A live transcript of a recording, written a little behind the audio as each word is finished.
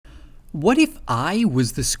What if I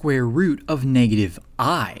was the square root of negative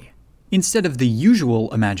I? Instead of the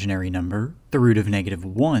usual imaginary number, the root of negative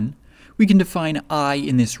 1, we can define I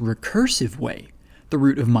in this recursive way, the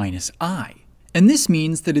root of minus I. And this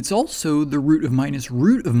means that it's also the root of minus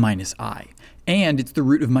I, and it's the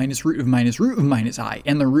root of minus I,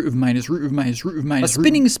 and the root of minus. A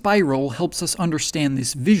spinning spiral helps us understand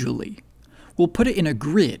this visually. We'll put it in a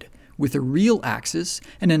grid with a real axis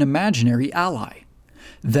and an imaginary ally.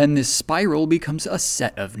 Then this spiral becomes a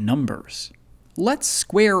set of numbers. Let's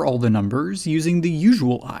square all the numbers using the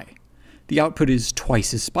usual I. The output is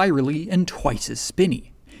twice as spirally and twice as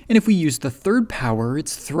spinny. And if we use the third power,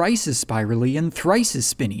 it's thrice as spirally and thrice as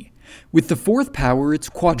spinny. With the fourth power, it's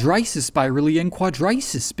quadrice as spirally and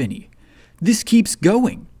quadrice as spinny. This keeps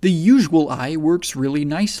going. The usual I works really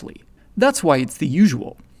nicely. That's why it's the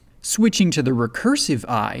usual. Switching to the recursive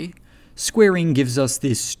I, squaring gives us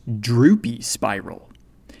this droopy spiral.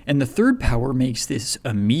 And the third power makes this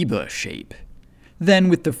amoeba shape. Then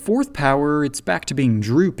with the fourth power, it's back to being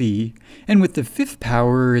droopy, and with the fifth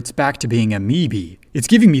power, it's back to being amoeby. It's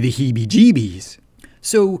giving me the heebie-jeebies.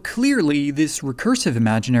 So clearly, this recursive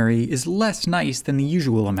imaginary is less nice than the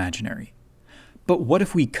usual imaginary. But what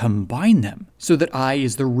if we combine them, so that I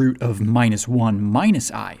is the root of minus 1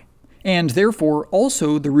 minus I? And therefore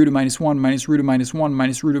also the root of minus 1 minus root of minus 1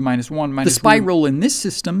 minus root of minus 1 minus. The spiral in this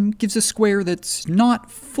system gives a square that's not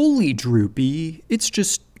fully droopy, it's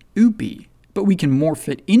just oopy. But we can morph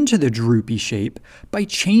it into the droopy shape by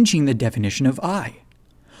changing the definition of I.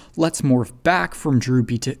 Let's morph back from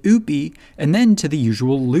droopy to oopy and then to the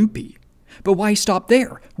usual loopy. But why stop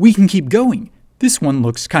there? We can keep going. This one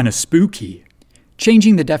looks kind of spooky.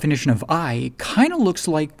 Changing the definition of I kind of looks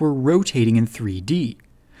like we're rotating in 3D.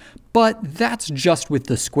 But that's just with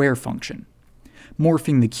the square function.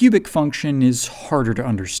 Morphing the cubic function is harder to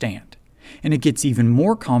understand, and it gets even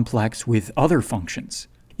more complex with other functions.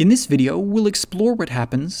 In this video, we'll explore what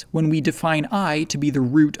happens when we define I to be the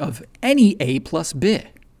root of any a plus b.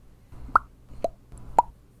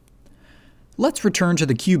 Let's return to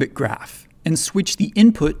the cubic graph and switch the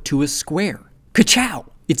input to a square. Ka-chow!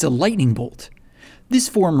 It's a lightning bolt. This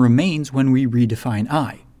form remains when we redefine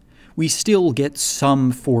I. We still get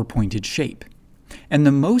some four-pointed shape. And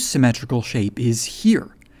the most symmetrical shape is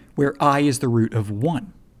here, where I is the root of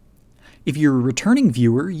 1. If you're a returning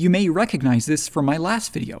viewer, you may recognize this from my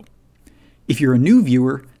last video. If you're a new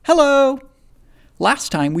viewer, hello! Last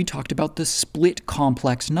time we talked about the split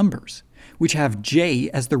complex numbers, which have j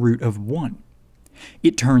as the root of 1.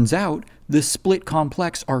 It turns out the split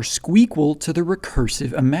complex are squeakquel to the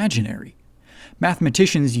recursive imaginary.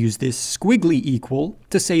 Mathematicians use this squiggly equal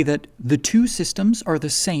to say that the two systems are the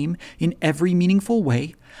same in every meaningful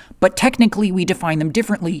way, but technically we define them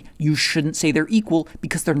differently. You shouldn't say they're equal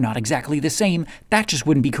because they're not exactly the same. That just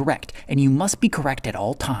wouldn't be correct, and you must be correct at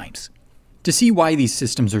all times. To see why these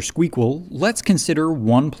systems are squeakquel, let's consider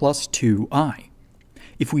 1 plus 2i.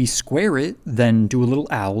 If we square it, then do a little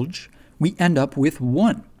algebra, we end up with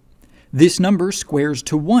 1. This number squares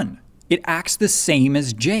to 1. It acts the same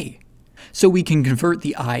as j. So we can convert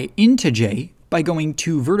the I into j by going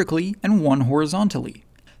 2 vertically and 1 horizontally.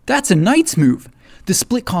 That's a knight's move! The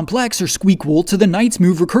split complex are squeakquel to the knight's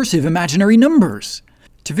move recursive imaginary numbers!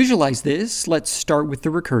 To visualize this, let's start with the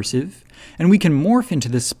recursive, and we can morph into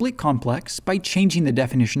the split complex by changing the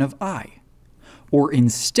definition of I. Or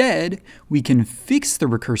instead, we can fix the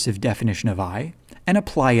recursive definition of I and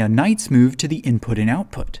apply a knight's move to the input and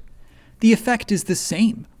output. The effect is the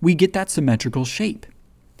same. We get that symmetrical shape.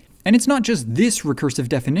 And it's not just this recursive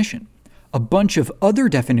definition. A bunch of other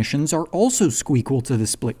definitions are also squeakquel to the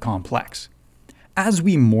split complex. As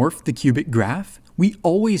we morph the cubic graph, we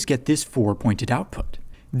always get this four-pointed output.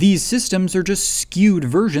 These systems are just skewed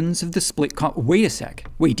versions of the split Wait a sec.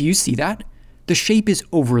 Wait, do you see that? The shape is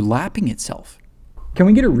overlapping itself. Can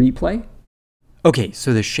we get a replay? Okay,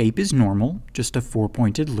 so the shape is normal, just a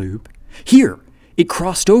four-pointed loop. Here, it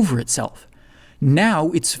crossed over itself.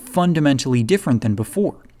 Now it's fundamentally different than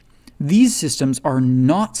before. These systems are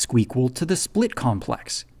not squeakquel to the split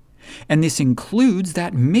complex. And this includes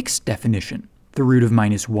that mixed definition, the root of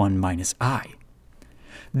minus 1 minus I.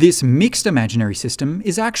 This mixed imaginary system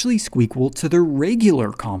is actually squeakquel to the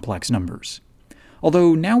regular complex numbers.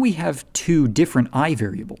 Although now we have two different I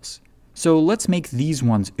variables. So let's make these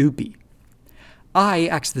ones oopy. I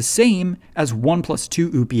acts the same as 1 plus 2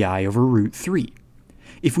 oopy I over root 3.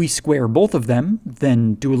 If we square both of them,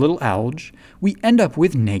 then do a little algebra, we end up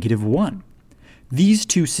with negative 1. These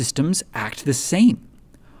two systems act the same.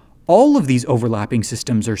 All of these overlapping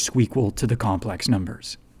systems are squeakquel to the complex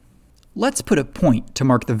numbers. Let's put a point to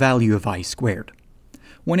mark the value of I squared.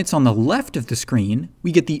 When it's on the left of the screen,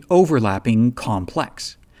 we get the overlapping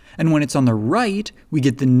complex. And when it's on the right, we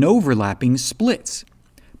get the noverlapping splits.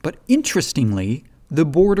 But interestingly, the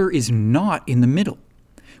border is not in the middle.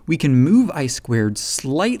 We can move I²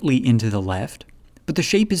 slightly into the left, but the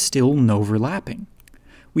shape is still noverlapping.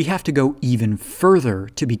 We have to go even further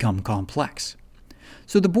to become complex.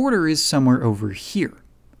 So the border is somewhere over here.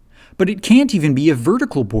 But it can't even be a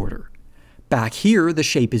vertical border. Back here, the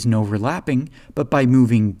shape is noverlapping, but by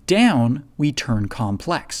moving down, we turn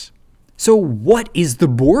complex. So what is the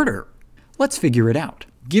border? Let's figure it out.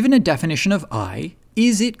 Given a definition of I,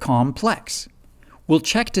 is it complex? We'll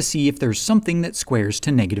check to see if there's something that squares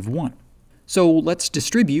to -1. So let's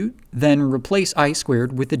distribute, then replace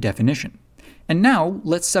I² with the definition. And now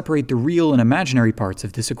let's separate the real and imaginary parts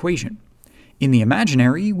of this equation. In the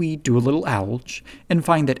imaginary, we do a little algebra and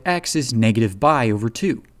find that x is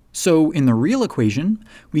 -π/2. So in the real equation,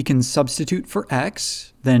 we can substitute for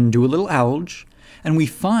x, then do a little algebra, and we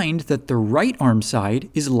find that the right arm side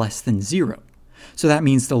is less than 0. So that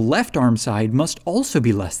means the left arm side must also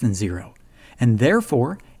be less than 0. And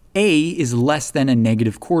therefore, a is less than a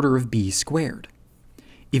 -1/4 of b².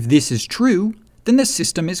 If this is true, then the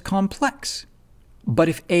system is complex. But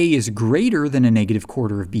if a is greater than a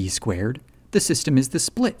 -1/4 of b², the system is the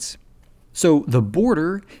splits. So the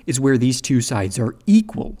border is where these two sides are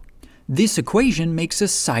equal. This equation makes a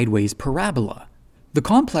sideways parabola. The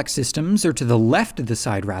complex systems are to the left of the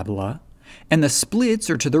side parabola, and the splits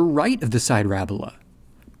are to the right of the side parabola.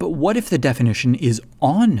 But what if the definition is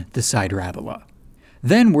on the side parabola?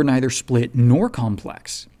 Then we're neither split nor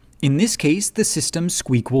complex. In this case, the system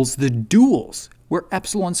squeakles the duals, where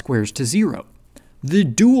epsilon squares to 0. The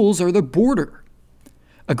duals are the border.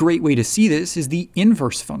 A great way to see this is the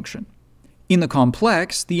inverse function. In the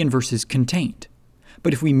complex, the inverse is contained.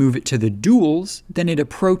 But if we move it to the duals, then it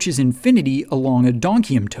approaches infinity along a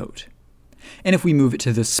donkey asymptote. And if we move it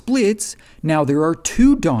to the splits, now there are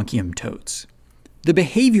two donkey asymptotes. The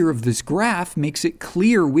behavior of this graph makes it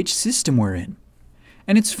clear which system we're in.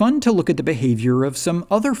 And it's fun to look at the behavior of some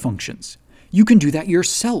other functions. You can do that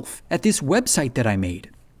yourself at this website that I made.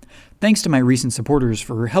 Thanks to my recent supporters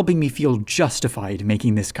for helping me feel justified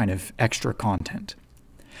making this kind of extra content.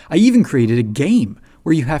 I even created a game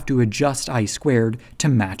where you have to adjust I² to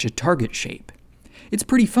match a target shape. It's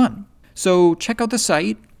pretty fun. So check out the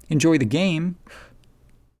site, enjoy the game,